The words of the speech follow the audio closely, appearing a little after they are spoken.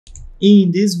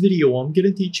In this video, I'm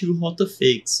gonna teach you how to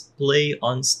fix Play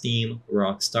on Steam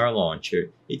Rockstar Launcher.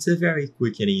 It's a very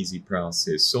quick and easy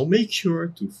process, so make sure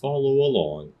to follow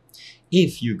along.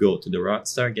 If you go to the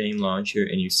Rockstar Game Launcher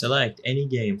and you select any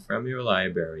game from your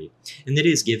library, and it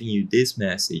is giving you this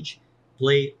message,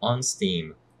 Play on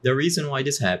Steam. The reason why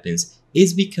this happens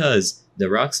is because the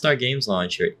Rockstar Games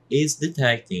Launcher is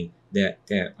detecting that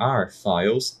there are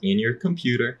files in your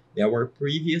computer that were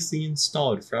previously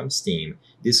installed from Steam.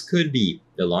 This could be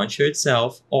the launcher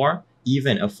itself or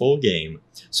even a full game.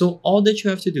 So all that you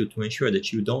have to do to ensure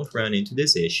that you don't run into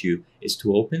this issue is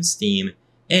to open Steam,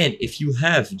 and if you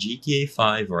have GTA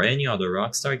 5 or any other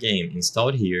Rockstar game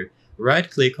installed here, right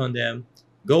click on them,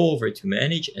 go over to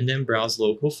Manage and then browse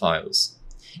local files.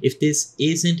 If this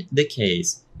isn't the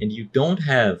case and you don't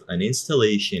have an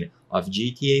installation of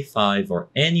GTA 5 or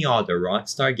any other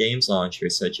Rockstar Games launcher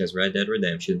such as Red Dead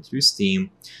Redemption through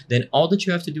Steam, then all that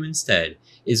you have to do instead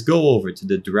is go over to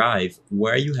the drive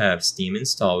where you have Steam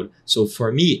installed. So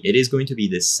for me, it is going to be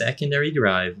the secondary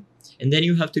drive, and then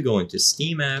you have to go into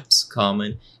Steam Apps,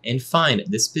 Common, and find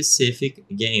the specific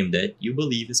game that you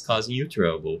believe is causing you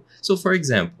trouble. So for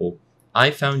example,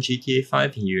 I found GTA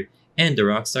 5 here, and the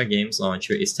Rockstar Games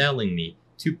launcher is telling me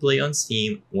to play on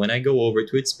Steam when I go over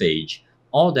to its page.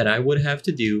 All that I would have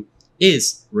to do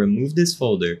is remove this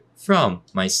folder from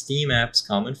my Steam Apps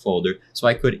Common folder, so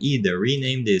I could either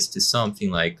rename this to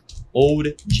something like Old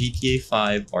GTA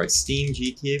 5 or Steam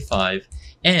GTA 5,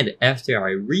 and after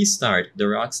I restart the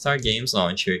Rockstar Games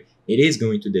Launcher, it is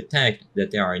going to detect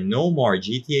that there are no more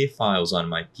GTA files on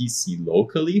my PC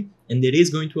locally, and it is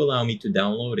going to allow me to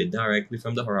download it directly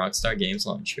from the Rockstar Games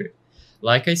Launcher.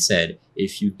 Like I said,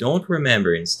 if you don't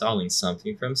remember installing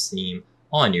something from Steam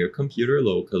on your computer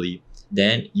locally,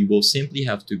 then you will simply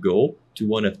have to go to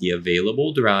one of the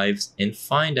available drives and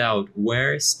find out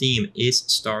where Steam is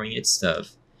storing its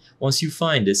stuff. Once you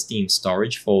find the Steam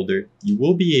storage folder, you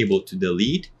will be able to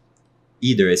delete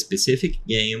either a specific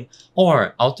game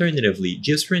or alternatively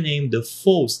just rename the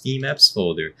full Steam Apps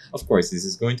folder. Of course, this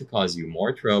is going to cause you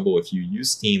more trouble if you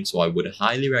use Steam, so I would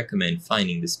highly recommend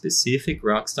finding the specific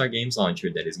Rockstar Games launcher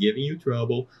that is giving you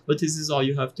trouble, but this is all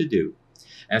you have to do.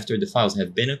 After the files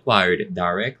have been acquired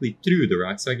directly through the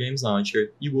Rockstar Games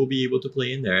launcher, you will be able to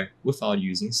play in there without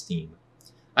using Steam.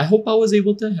 I hope I was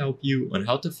able to help you on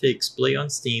how to fix Play on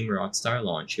Steam Rockstar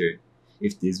Launcher.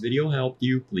 If this video helped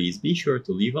you, please be sure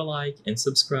to leave a like and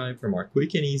subscribe for more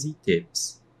quick and easy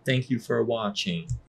tips. Thank you for watching.